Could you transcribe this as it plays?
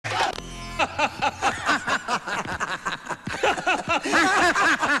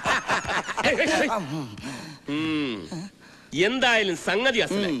എന്തായാലും സംഗതി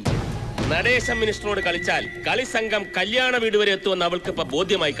അസലായി. നടേശൻ മിനിസ്റ്ററോട് കളിച്ചാൽ കളി സംഘം കല്യാണ വീട് വരെ എത്തുമെന്ന് അവൾക്ക് ഇപ്പൊ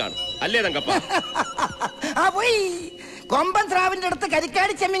ബോധ്യമായി കാണും. അല്ലേ തങ്കപ്പ? കൊമ്പൻ സ്രാവിന്റെ അടുത്ത്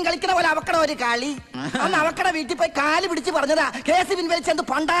കരിക്കാടി ചെമ്മീൻ കളിക്കണ പോലെ അവക്കട ഒരു കളി. അന്ന് അവക്കട വീട്ടിൽ പോയി കാല് പിടിച്ച് പറഞ്ഞതാ കേസ് പിൻവലിച്ച് എന്ത്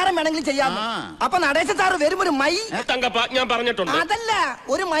പണ്ടാരം വേണമെങ്കിലും ചെയ്യാം. അപ്പൊ നടേശൻ സാറ് വരും ഒരു മൈ തങ്കപ്പ ഞാൻ പറഞ്ഞിട്ടുണ്ട്. അതല്ല,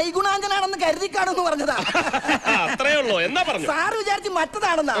 ഒരു മൈ ഗുണാഞ്ചനാണെന്ന് കരുതിക്കാണെന്ന് പറഞ്ഞതാ. അത്രേ ഉള്ളൂ. എന്നാ പറഞ്ഞു? സാറ് വിചാരിച്ച്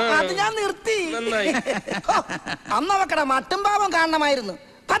മറ്റതാണെന്നാ. അത് ഞാൻ നിർത്തി. അന്ന് അവക്കട മട്ടും പാവം കാണണമായിരുന്നു.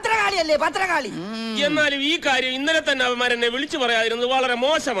 പത്രകാളിയല്ലേ പത്രകാളി. എന്നാലും ഈ കാര്യം ഇന്നലെ തന്നെ അവന്മാരെന്നെ വിളിച്ചു പറയാതിരുന്നത് വളരെ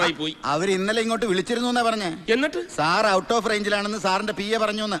മോശമായി പോയി. അവർ ഇന്നലെ ഇങ്ങോട്ട് വിളിച്ചിരുന്നു എന്നാ പറഞ്ഞേ. എന്നിട്ട് സാർ ഔട്ട് ഓഫ് റേഞ്ചിലാണെന്ന് സാറിന്റെ PA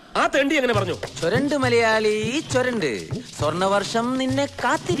പറഞ്ഞു. ആ തെണ്ടി എങ്ങനെ പറഞ്ഞു? ചൊരണ്ട് മലയാളി ചൊരണ്ട്, സ്വർണവർഷം നിന്നെ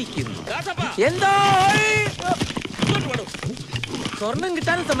കാത്തിരിക്കുന്നു. എന്താ സ്വർണം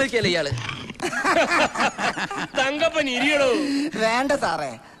കിട്ടാനും സമ്മതിക്കല്ലേ ഇയാള്? തങ്കപ്പൻ ഇരിയടോ. വേണ്ട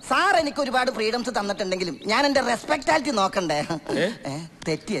സാറേ, സാർ എനിക്ക് ഒരുപാട് ഫ്രീഡംസ് തന്നിട്ടുണ്ടെങ്കിലും ഞാൻ എന്റെ റെസ്പെക്ടാലിറ്റി നോക്കണ്ടേ?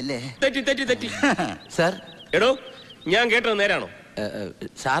 തെറ്റിയല്ലേ? തെറ്റി. സാർ എടോ, ഞാൻ കേട്ടത് നേരാണോ?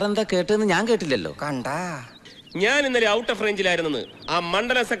 സാർ എന്താ കേട്ടതെന്ന് ഞാൻ കേട്ടില്ലല്ലോ. കണ്ടാ ഞാൻ ഇന്നലെ ഔട്ട് ഓഫ് റേഞ്ചിലായിരുന്നെന്ന് ആ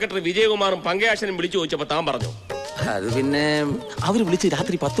മണ്ഡല സെക്രട്ടറി വിജയകുമാറും പങ്കയാശനും വിളിച്ചു ചോദിച്ചപ്പോ താൻ പറഞ്ഞു. അത് പിന്നെ അവര് വിളിച്ച്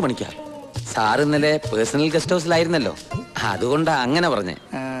രാത്രി 10 മണിക്കാ. സാർ ഇന്നലെ പേഴ്സണൽ ഗസ്റ്റ് ഹൗസിലായിരുന്നല്ലോ, അതുകൊണ്ടാ അങ്ങനെ പറഞ്ഞേ.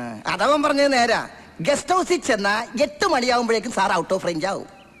 അതവൻ പറഞ്ഞത് നേരാ. ഗസ്റ്റ് ഹൗസിൽ ചെന്നാ 8 മണിയാവുമ്പോഴേക്കും സാർ ഔട്ട് ഓഫ് റേഞ്ച് ആവും.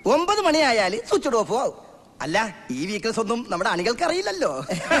 9 മണിയായാല് സ്വിച്ച് ഓഫ് ആവും. അല്ല, ഈ വീക്ക്നെസ് ഒന്നും നമ്മുടെ അണികൾക്ക് അറിയില്ലല്ലോ.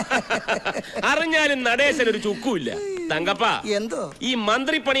 അറിഞ്ഞാലും നടേശൻ ഒരു ചുക്കുമില്ല. തങ്കപ്പ, എന്തോ ഈ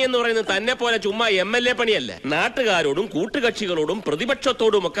മന്ത്രിപ്പണി എന്ന് പറയുന്നത് തന്നെ പോലെ ചുമ്മാ MLA പണിയല്ല. നാട്ടുകാരോടും കൂട്ടുകക്ഷികളോടും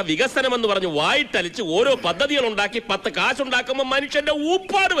പ്രതിപക്ഷത്തോടും ഒക്കെ വികസനം എന്ന് പറഞ്ഞ് വായിട്ടലിച്ച് ഓരോ പദ്ധതികൾ ഉണ്ടാക്കി 10 കാശുണ്ടാക്കുമ്പോ മനുഷ്യന്റെ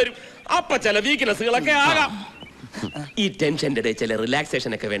ഊപ്പാട് വരും. അപ്പൊ ചില വീക്ക്നെസ്സുകളൊക്കെ ആകാം. ഈ ടെൻഷന്റെ ഇടയിൽ ചില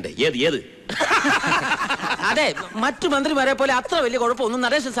റിലാക്സേഷൻ ഒക്കെ വേണ്ടേ? ഏത് അതെ, മറ്റു മന്ത്രിമാരെ പോലെ അത്ര വലിയ കുഴപ്പമൊന്നും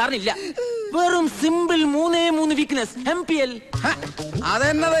നടേശൻ സാറിനില്ല. വെറും സിമ്പിൾ 3 വീക്ക്നെസ്. MPL.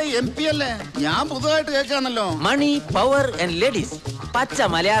 അതെന്നത് MPL? ഞാൻ പുതുതായിട്ട് കേൾക്കാണല്ലോ. മണി, പവർ ആൻഡ് ലേഡീസ്. പച്ച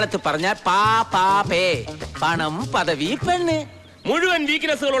മലയാളത്തിൽ പറഞ്ഞാൽ പേ. പണം, പദവി, പെണ്ണ്. മുഴുവൻ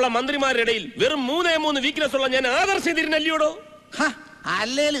വീക്ക്നെസ്സുകളുള്ള മന്ത്രിമാരുടെ ഇടയിൽ വെറും 3 വീക്ക്നെസ് ഉള്ള ഞാൻ ആദർശിച്ചിരുന്നല്ലോടോ.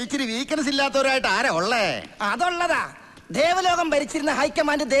 അല്ലേലും ഇച്ചിരി വീക്ക്നെസ് ഇല്ലാത്തവരായിട്ട് ആരാ ഉള്ളേ? അതുള്ളതാ. ദേവലോകം ഭരിച്ചിരുന്ന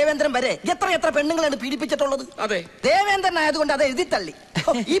ഹൈക്കമാൻഡ് ദേവേന്ദ്രൻ വരെ എത്ര പെണ്ണുങ്ങളാണ് പീഡിപ്പിച്ചിട്ടുള്ളത്. അതെ, ദേവേന്ദ്രൻ ആയതുകൊണ്ട് അത് എഴുതിത്തള്ളി.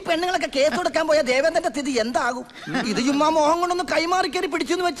 ഈ പെണ്ണുങ്ങളൊക്കെ കേസ് കൊടുക്കാൻ പോയ ദേവേന്ദ്രന്റെ സ്ഥിതി എന്താകും? ഇത് ചുമ്മാ മോഹം കൊണ്ടൊന്ന് കൈമാറി കയറി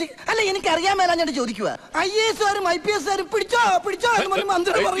പിടിച്ചെന്ന് വെച്ച് അല്ല, എനിക്കറിയാൻ മേലാ ഞാൻ ചോദിക്കുക. IAS-കാരും IPS-കാരും പിടിച്ചോ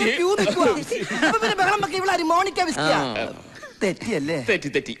മന്ത്രി പിന്നെ ബഹളം വെക്കെ ഇവിടെ മോണിക്ക വിസ്ക. തെറ്റിയല്ലേ?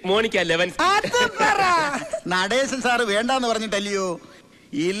 തെറ്റി. മോണിക്ക 11. നടേശൻ സാറ് വേണ്ടാന്ന് പറഞ്ഞിട്ടല്ലയോ?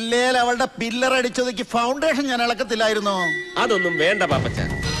 ഇല്ലേൽ അവളുടെ പില്ലറടിച്ചതൊക്കെ ഫൗണ്ടേഷൻ ഞാൻ ഇളക്കത്തില്ലായിരുന്നോ? അതൊന്നും വേണ്ട പാപ്പച്ച.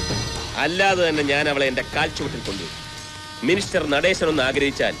 അല്ലാതെ തന്നെ ഞാൻ അവളെ എന്റെ കാൽച്ചുവട്ടിൽ കൊണ്ടുപോയി. മിനിസ്റ്റർ നടേശൻ ഒന്ന്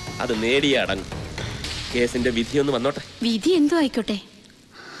ആഗ്രഹിച്ചാൽ അത് നേടിയേ അടങ്ങും. കേസിന്റെ വിധിയൊന്ന് വന്നോട്ടെ. വിധി എന്തോ ആയിക്കോട്ടെ,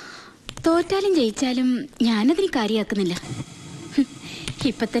 തോറ്റാലും ജയിച്ചാലും ഞാനതിന് കാര്യമാക്കുന്നില്ല.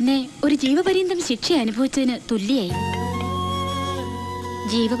 ഇപ്പൊ തന്നെ ഒരു ജീവപര്യന്തം ശിക്ഷ അനുഭവിച്ചതിന് തുല്യായി.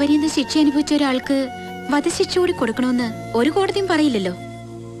 ജീവപര്യന്തം ശിക്ഷ അനുഭവിച്ച ഒരാൾക്ക് വധശിക്ഷ കൂടി കൊടുക്കണമെന്ന് ഒരു കോടതിയും പറയില്ലല്ലോ.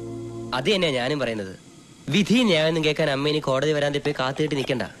 അത് തന്നെയാ ഞാനും പറയുന്നത്. വിധി ന്യായം കേൾക്കാൻ അമ്മ ഇനി കോടതി വരാൻ പോയി കാത്തിട്ട്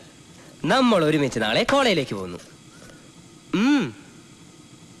നിൽക്കണ്ട. നമ്മൾ ഒരുമിച്ച് നാളെ കോളേജിലേക്ക് പോകുന്നു.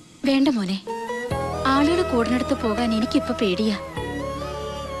 വേണ്ട മോനെ, ആളുകൾ കൂടിനടുത്ത് പോകാൻ എനിക്കിപ്പോ പേടിയാ.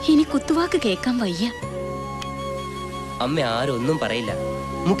 ഇനി കുത്തുവാക്ക് കേൾക്കാൻ വയ്യ. അമ്മ ആരും ഒന്നും പറയില്ല.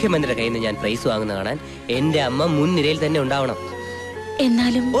 മുഖ്യമന്ത്രിയുടെ കയ്യിൽ നിന്ന് ഞാൻ പ്രൈസ് വാങ്ങുന്ന കാണാൻ എന്റെ അമ്മ മുൻനിരയിൽ തന്നെ ഉണ്ടാവണം.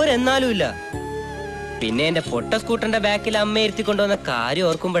 എന്നാലും ഇല്ല. പിന്നെ എന്റെ പൊട്ട സ്കൂട്ടറിന്റെ ബാക്കിൽ അമ്മ ഇരുത്തിക്കൊണ്ടുവന്ന കാര്യം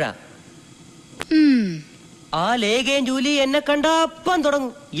ഓർക്കുമ്പോഴാ ആ ലേഖയും ജൂലി എന്നെ കണ്ടപ്പം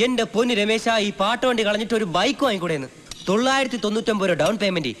തുടങ്ങും. എന്റെ പൊന്നു രമേശ, ഈ പാട്ട് വണ്ടി കളഞ്ഞിട്ട് ഒരു ബൈക്ക് വാങ്ങിക്കൂടെന്ന്. 999 ഡൗൺ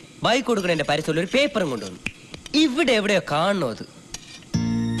പേയ്മെന്റ് ബൈക്ക് കൊടുക്കണ എന്റെ പരിസരത്തിൽ ഒരു പേപ്പറും കൊണ്ടുവന്നു. ഇവിടെ എവിടെയോ കാണണോ അത്?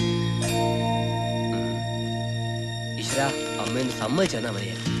 ഈശ്വരാ, അമ്മയൊന്ന് സമ്മതിച്ചെന്നാ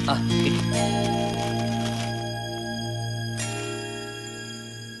മതിയാ.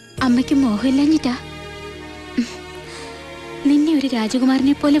 അമ്മയ്ക്ക് മോഹമില്ലാഞ്ഞിട്ടാ. നിന്നെ ഒരു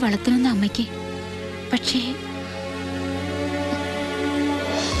രാജകുമാരനെ പോലെ വളർത്തണമെന്ന് അമ്മയ്ക്ക്. പക്ഷേ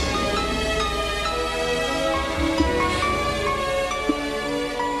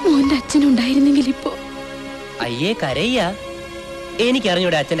മോന്റെ അച്ഛനുണ്ടായിരുന്നെങ്കിൽ ഇപ്പോ. അയ്യേ കരയ്യ.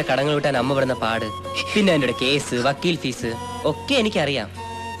 എനിക്കറിഞ്ഞൂടെ അച്ഛന്റെ കടങ്ങൾ വിട്ടാൻ അമ്മ പെടുന്ന പാട്. പിന്നെ എന്റെ കേസ്, വക്കീൽ ഫീസ് ഒക്കെ എനിക്കറിയാം.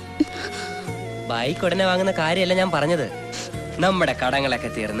 ബൈക്ക് ഉടനെ വാങ്ങുന്ന കാര്യമല്ല ഞാൻ പറഞ്ഞത്. നമ്മുടെ കടങ്ങളൊക്കെ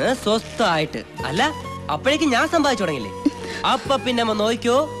തീർന്ന് സ്വസ്ഥമായിട്ട്. അല്ല, അപ്പോഴേക്കും ഞാൻ സമ്പാദിച്ചു തുടങ്ങില്ലേ? അപ്പൊ പിന്നെ അമ്മ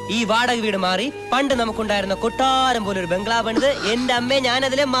നോക്കിയോ, ഈ വാടക വീട് മാറി പണ്ട് നമുക്കുണ്ടായിരുന്ന കൊട്ടാരം പോലെ ഒരു ബംഗ്ലാവ് പണിത് എന്റെ അമ്മയെ ഞാൻ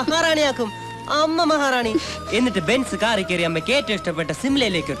അതിലെ മഹാറാണിയാക്കും. അമ്മ മഹാറാണി. എന്നിട്ട് ബെൻസ് കാറി കയറി അമ്മയ്ക്ക് ഏറ്റവും ഇഷ്ടപ്പെട്ട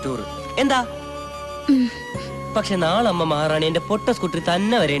സിംലയിലേക്ക് ഒരു ടൂർ. എന്താ? പക്ഷെ നാളെ അമ്മ മഹാറാണി എന്റെ പൊട്ട സ്കൂട്ടറിൽ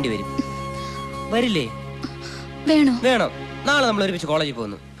തന്നെ വരേണ്ടി വരും. വരില്ലേ? വേണോ? വേണം. നാളെ നമ്മൾ ഒരുമിച്ച് കോളേജിൽ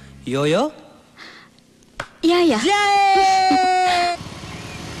പോകുന്നു. യോയോ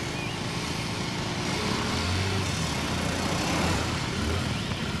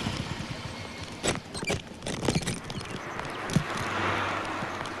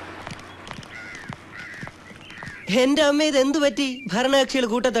എന്റെ അമ്മ, ഇത് എന്തു പറ്റി? ഭരണകക്ഷികൾ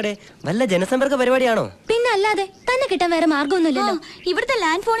കൂട്ടത്തോടെ വല്ല ജനസമ്പർക്ക പരിപാടിയാണോ? പിന്നെ അല്ലാതെ തന്നെ കിട്ടാൻ വേറെ മാർഗമൊന്നുമില്ലല്ലോ. ഇവിടുത്തെ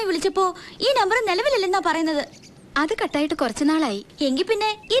ലാൻഡ് ഫോണിൽ വിളിച്ചപ്പോ ഈ നമ്പർ നിലവിലില്ലെന്നാ പറയുന്നത്. അത് കട്ടായിട്ട് കുറച്ചു നാളായി. എങ്കിൽ പിന്നെ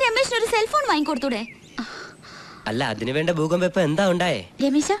ഈ രമേശിന് ഒരു സെൽഫോൺ വാങ്ങിക്കൊടുത്തൂടെ? അല്ല, അതിനു വേണ്ട ഭൂകമ്പം എന്താ ഉണ്ടായേ?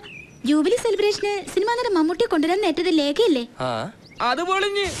 രമേശ, ജൂബിലി സെലിബ്രേഷന് സിനിമാ നടൻ മമ്മൂട്ടിയെ കൊണ്ടുവരാൻ നേറ്റത് ലേഖയല്ലേ? അത്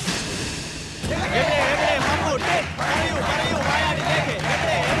പൊളിഞ്ഞ്.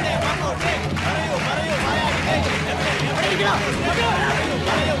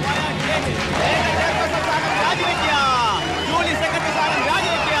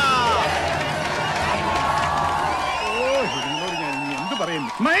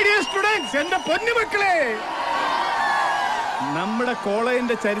 മൈ ഡിയർ സ്റ്റുഡന്റ്സ്, എന്റെ പൊന്നുമക്കളെ, നമ്മുടെ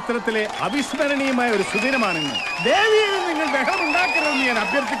കോളേജിന്റെ ചരിത്രത്തിലെ അവിസ്മരണീയമായ ഒരു സുദിനമാണിന്ന്. ദേവിയിൽ നിങ്ങൾ ബഹളം ഉണ്ടാക്കരുതെന്ന് ഞാൻ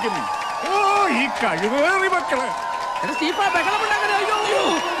അഭ്യർത്ഥിക്കുന്നു. ഓ, ഈ കഴിവേറി മക്കള്!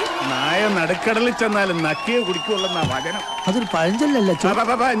 നായ നടുക്കടലിൽ ചെന്നാലും നക്കിയെ കുടിക്കുള്ളെന്നാ വചനം. അതൊരു പഴഞ്ചൊല്ലല്ലേ?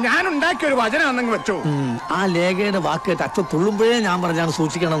 ഞാൻ ഉണ്ടാക്കിയ ഒരു വചനം അന്നങ്ങ് വെച്ചോ. ആ ലേഖയുടെ വാക്ക് കേട്ട് അച്ഛൻ തുള്ളുമ്പോഴേ ഞാൻ പറഞ്ഞാണ്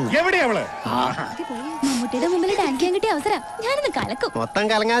സൂക്ഷിക്കണം. എവിടെയാ അവള്? മമ്മൂട്ടിയുടെ മുമ്പിൽ ഡാൻസ് ചെയ്യാൻ കിട്ടിയ അവസരം ഞാനിന്ന് കലക്കും. മൊത്തം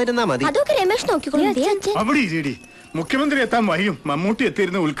കലങ്ങാതിരുന്നാ മതി. അതൊക്കെ രമേശ് നോക്കിക്കോളൂ. അവിടെ ഇരിടി. മുഖ്യമന്ത്രി എത്താൻ വൈകും. മമ്മൂട്ടി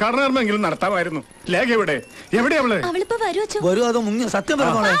എത്തിയിരുന്ന ഉദ്ഘാടനമെങ്കിലും നടത്താമായിരുന്നു. ലേഖ എവിടെ? എവിടെ അവള്? അവളിപ്പോ വരൂ. അതോ മുങ്ങി സത്യം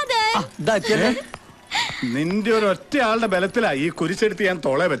പറഞ്ഞോളെ. നിന്റെ ഒരു ഒറ്റ ആളുടെ ബലത്തിലാ ഈ കുരിശെടുത്ത് ഞാൻ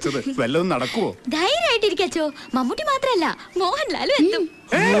തോളെ വെച്ചത്. വല്ലതും നടക്കുവോ? ധൈര്യമായിട്ടിരിക്കച്ചോ. മമ്മൂട്ടി മാത്രല്ല, മോഹൻലാലും എത്തും.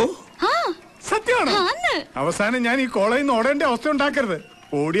 സത്യമാണോ? അവസാനം ഞാൻ ഈ കോളേജിൽ നിന്ന് ഓടേണ്ട അവസ്ഥ ഉണ്ടാക്കരുത്.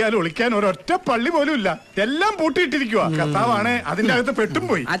 ഓടിയാൽ ഒളിക്കാൻ ഒരൊറ്റ പള്ളി പോലും ഇല്ല. എല്ലാം പൂട്ടിയിട്ടിരിക്കുക. കർത്താവാണ് അതിന്റെ അകത്ത് പെട്ടും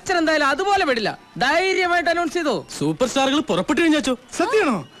പോയി. അച്ഛൻ എന്തായാലും അതുപോലെ പെടില്ല. ധൈര്യമായിട്ട് അനൗൺസ് ചെയ്തോ. സൂപ്പർ സ്റ്റാറുകൾ പുറപ്പെട്ടു കഴിഞ്ഞാച്ചോ.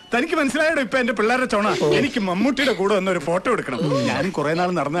 സത്യമാണോ? തനിക്ക് മനസ്സിലായോ ഇപ്പൊ എന്റെ പിള്ളേരുടെ ചോണ? എനിക്ക് മമ്മൂട്ടിയുടെ കൂടെ വന്നൊരു ഫോട്ടോ എടുക്കണം. ഞാനും കുറെ നാൾ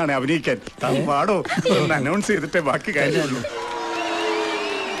നടന്നതാണ് അഭിനയിക്കാൻ. പാടോ ഒന്ന് അനൗൺസ് ചെയ്തിട്ടേ ബാക്കി കാര്യമുള്ളൂ.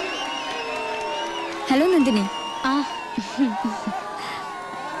 ഹലോ നന്ദിനി.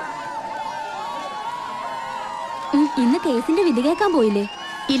 ഇന്ന് കേസിന്റെ വിധി കേൾക്കാൻ പോയില്ലേ?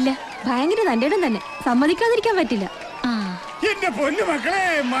 ഇല്ല. ഭയങ്കര തന്റേടം തന്നെ, സമ്മതിക്കാതിരിക്കാൻ പറ്റില്ല. എന്റെ പൊന്നു മക്കളെ,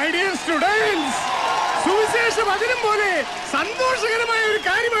 മൈ ഡിയർ സ്റ്റുഡന്റ്സ്, സുവിശേഷ വചനം പോലെ സന്തോഷകരമായ ഒരു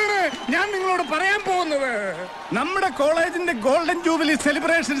കാര്യമാണ് ഞാൻ നിങ്ങളോട് പറയാൻ പോകുന്നത്. നമ്മുടെ കോളേജിന്റെ ഗോൾഡൻ ജൂബിലി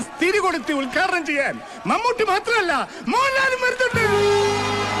സെലിബ്രേഷൻസ് തിരികൊടുത്തി ഉദ്ഘാടനം ചെയ്യാൻ മമ്മൂട്ടി മാത്രമല്ല മോഹൻലാലും വരുന്നുണ്ട്.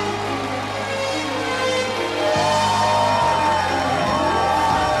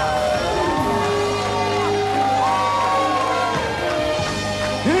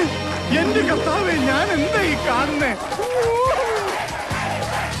 എന്റെ കർത്താവേ, ഞാൻ എന്താ ഈ കാണുന്നേ?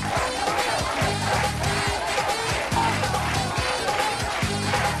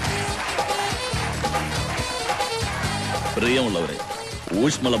 പ്രിയമുള്ളവരെ,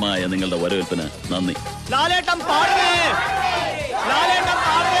 ഊഷ്മളമായ നിങ്ങളുടെ വരവേൽപ്പിന് നന്ദി.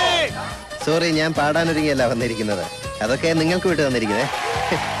 സോറി, ഞാൻ പാടാനൊരുങ്ങിയല്ല വന്നിരിക്കുന്നത്. അതൊക്കെ നിങ്ങൾക്ക് വിട്ട് തന്നിരിക്കുന്നേ.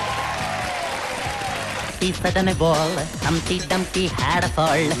 Sat on a ball, Humpty Dumpty had a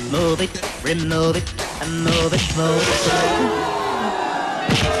fall. Move it, remove it, and move it, move it.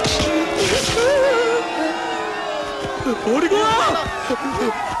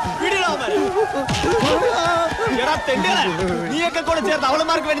 നീയൊക്കെ കൂടെ ചേർത്ത്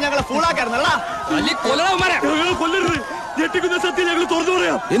അവളുമാർക്ക് വേണ്ടി ഞങ്ങളെ ഫൂളാക്കായിരുന്നല്ലോ. കൊല്ലരുത്. ഞെട്ടിക്കുന്ന സത്യം ഞങ്ങൾ തുറന്നു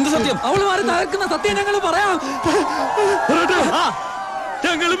പറയാം. എന്ത് സത്യം? അവളുമാരെ തകർക്കുന്ന സത്യം ഞങ്ങൾ പറയാം.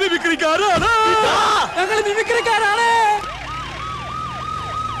 ഞങ്ങൾ മിമിക്രിക്കാരാണ്.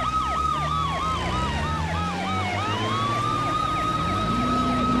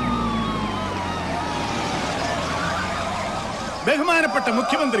 ബഹുമാനപ്പെട്ട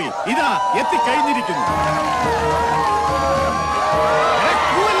മുഖ്യമന്ത്രി ഇതാ എത്തിക്കഴിഞ്ഞിരിക്കുന്നു.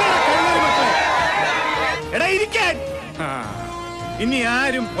 എടാ ഇരിക്കാൻ. ഇനി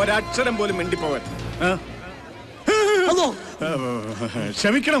ആരും ഒരക്ഷരം പോലും മിണ്ടിപ്പോവാൻ.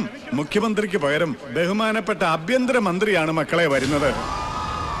 ക്ഷമിക്കണം, മുഖ്യമന്ത്രിക്ക് പകരം ബഹുമാനപ്പെട്ട ആഭ്യന്തര മന്ത്രിയാണ് മക്കളെ വരുന്നത്.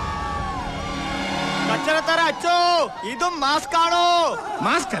 ഇതും മാസ്ക് ആണോ?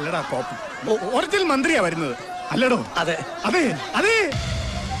 മാസ്ക് അല്ലടാ, കോപ്പി. ഒറിജിനൽ മന്ത്രിയാ വരുന്നത്. അല്ലടോ? അതെ അതെ അതെ.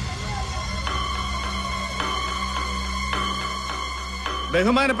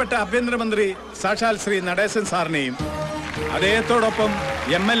 ബഹുമാനപ്പെട്ട ആഭ്യന്തരമന്ത്രി സാക്ഷാൽ ശ്രീ നടേശൻ സാറിനെയും അദ്ദേഹത്തോടൊപ്പം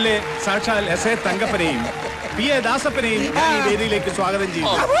MLA സാക്ഷാൽ SA തങ്കപ്പനെയും PA ദാസപ്പനെയും ഞാൻ ഈ വേദിയിലേക്ക് സ്വാഗതം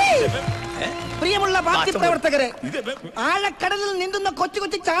ചെയ്യുന്നു. പ്രിയമുള്ള പാർട്ടി പ്രവർത്തകരെ, ആഴക്കടലിൽ നീന്തുന്ന കൊച്ചു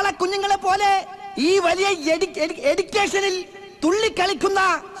കൊച്ചു ചാള കുഞ്ഞുങ്ങളെ പോലെ ഈ വലിയ എഡ്യൂക്കേഷനിൽ തുള്ളിക്കളിക്കുന്ന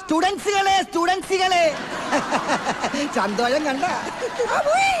സ്റ്റുഡൻസുകളെ സന്തോഷം കണ്ട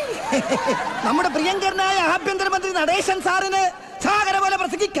നമ്മുടെ പ്രിയങ്കരനായ ആഭ്യന്തരമന്ത്രി നടേശൻ സാറിന് സാഗര പോലെ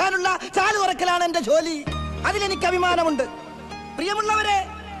പ്രസംഗിക്കാനുള്ള ചാല് തുറക്കലാണ് എന്റെ ജോലി. അതിലെനിക്ക് അഭിമാനമുണ്ട്. പ്രിയമുള്ളവരെ,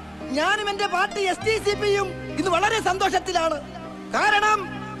 ഞാനും എന്റെ പാർട്ടി SDCPയും ഇന്ന് വളരെ സന്തോഷത്തിലാണ്. കാരണം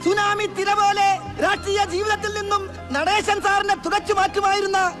സുനാമി തിര പോലെ രാഷ്ട്രീയ ജീവിതത്തിൽ നിന്നും നടേശൻ സാറിനെ തുടച്ചു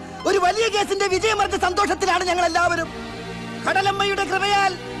മാറ്റുമായിരുന്ന ഒരു വലിയ കേസിന്റെ വിജയമറിച്ച സന്തോഷത്തിലാണ് ഞങ്ങൾ എല്ലാവരും. കടലമ്മയുടെ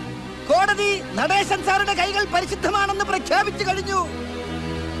കൃപയാൽ കോടതി നടേശൻ സാറിന്റെ കൈകൾ പരിശുദ്ധമാണെന്ന് പ്രഖ്യാപിച്ചു കഴിഞ്ഞു.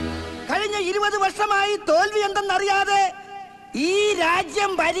 കഴിഞ്ഞ 20 വർഷമായി തോൽവി എന്തെന്നറിയാതെ ഈ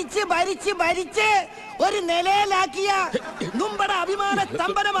രാജ്യം ഭരിച്ച് ഒരു നിലയിലാക്കിയ നമ്മുടെ അഭിമാന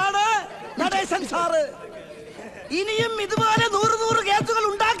സ്തംഭനമാണ് നടേശൻ സാറ്. ഇനിയും ഇതുപോലെ 100 കേസുകൾ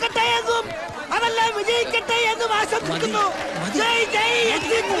ഉണ്ടാക്കട്ടെ എന്നും അതെല്ലാം വിജയിക്കട്ടെ എന്നും ആശംസിക്കുന്നു. ജയ് ജയ്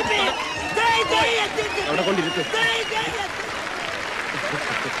SDCP, ജയ് ജയ് SDCP, ജയ് ജയ്.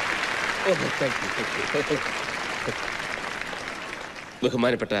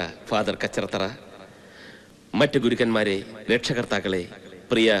 ബഹുമാനപ്പെട്ട ഫാദർ കച്ചറത്തറ, മറ്റു ഗുരുക്കന്മാരെ, രക്ഷകർത്താക്കളെ,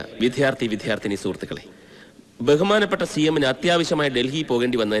 പ്രിയ വിദ്യാർത്ഥിനി സുഹൃത്തുക്കളെ, ബഹുമാനപ്പെട്ട CMന് അത്യാവശ്യമായി ഡൽഹി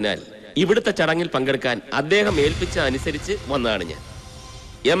പോകേണ്ടി വന്നതിനാൽ ഇവിടുത്തെ ചടങ്ങിൽ പങ്കെടുക്കാൻ അദ്ദേഹം ഏൽപ്പിച്ച അനുസരിച്ച് വന്നതാണ് ഞാൻ.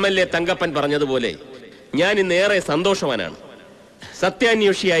 MLA തങ്കപ്പൻ പറഞ്ഞതുപോലെ ഞാൻ ഇന്നേറെ സന്തോഷവാനാണ്.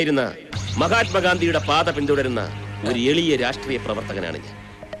 സത്യാന്വേഷിയായിരുന്ന മഹാത്മാഗാന്ധിയുടെ പാത പിന്തുടരുന്ന ഒരു എളിയ രാഷ്ട്രീയ പ്രവർത്തകനാണ് ഞാൻ.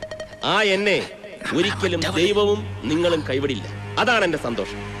 ആ എന്നെ ഒരിക്കലും ദൈവവും നിങ്ങളും കൈവിടില്ല. അതാണ് എന്റെ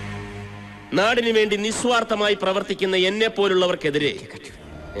സന്തോഷം. നാടിനു വേണ്ടി നിസ്വാർത്ഥമായി പ്രവർത്തിക്കുന്ന എന്നെ പോലുള്ളവർക്കെതിരെ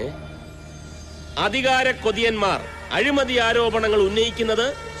അധികാര കൊതിയന്മാർ അഴിമതി ആരോപണങ്ങൾ ഉന്നയിക്കുന്നത്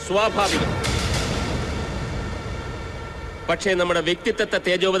സ്വാഭാവികം. പക്ഷേ നമ്മുടെ വ്യക്തിത്വത്തെ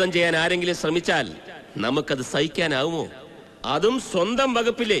തേജോവധം ചെയ്യാൻ ആരെങ്കിലും ശ്രമിച്ചാൽ നമുക്കത് സഹിക്കാനാവുമോ? അതും സ്വന്തം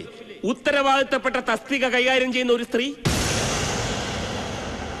വകുപ്പിലെ ഉത്തരവാദിത്തപ്പെട്ട തസ്തിക കൈകാര്യം ചെയ്യുന്ന ഒരു സ്ത്രീ.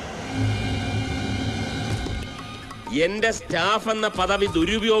 എന്റെ സ്റ്റാഫ് എന്ന പദവി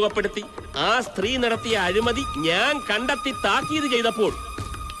ദുരുപയോഗപ്പെടുത്തി ആ സ്ത്രീ നടത്തിയ അഴിമതി ഞാൻ കണ്ടെത്തി താക്കീത് ചെയ്തപ്പോൾ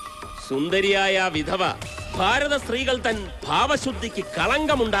സുന്ദരിയായ വിധവ ഭാരത സ്ത്രീകൾ തൻ ഭാവശുദ്ധിക്ക്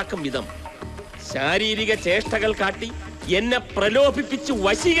കളങ്കമുണ്ടാക്കും വിധം ശാരീരിക ചേഷ്ടകൾ കാട്ടി എന്നെ പ്രലോഭിപ്പിച്ച്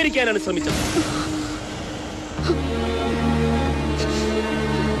വശീകരിക്കാനാണ് ശ്രമിച്ചത്.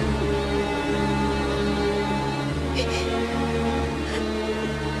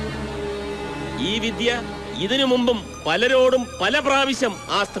 ഈ വിദ്യ ഇതിനു മുമ്പും പലരോടും പല പ്രാവശ്യം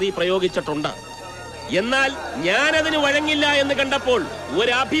ആ സ്ത്രീ പ്രയോഗിച്ചിട്ടുണ്ട്. എന്നാൽ ഞാനതിന് വഴങ്ങില്ല എന്ന് കണ്ടപ്പോൾ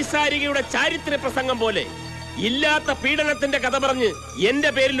ഒരു അഭിസാരികയുടെ ചാരിത്ര പ്രസംഗം പോലെ ഇല്ലാത്ത പീഡനത്തിന്റെ കഥ പറഞ്ഞ് എന്റെ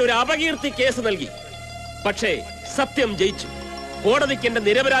പേരിൽ ഒരു അപകീർത്തി കേസ് നൽകി. പക്ഷേ സത്യം ജയിച്ചു. കോടതിക്ക് എന്റെ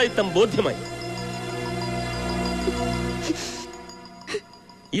നിരപരാധിത്വം ബോധ്യമായി.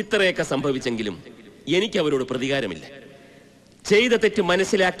 ഇത്രയൊക്കെ സംഭവിച്ചെങ്കിലും എനിക്ക് അവരോട് പ്രതികാരമില്ല. ചെയ്ത തെറ്റ്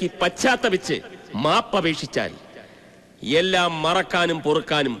മനസ്സിലാക്കി പശ്ചാത്തപിച്ച് മാപ്പപേക്ഷിച്ചാൽ എല്ലാം മറക്കാനും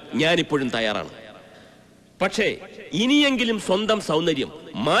പൊറുക്കാനും ഞാനിപ്പോഴും തയ്യാറാണ്. പക്ഷേ ഇനിയെങ്കിലും സ്വന്തം സൗന്ദര്യം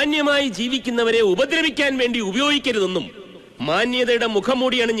മാന്യമായി ജീവിക്കുന്നവരെ ഉപദ്രവിക്കാൻ വേണ്ടി ഉപയോഗിക്കരുതെന്നും മാന്യതയുടെ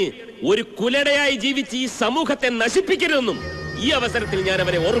മുഖംമൂടി അണിഞ്ഞ് ഒരു കുലടയായി ജീവിച്ച് ഈ സമൂഹത്തെ നശിപ്പിക്കരുതെന്നും ഈ അവസരത്തിൽ ഞാൻ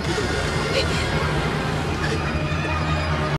അവരെ ഓർമ്മിപ്പിക്കുന്നു.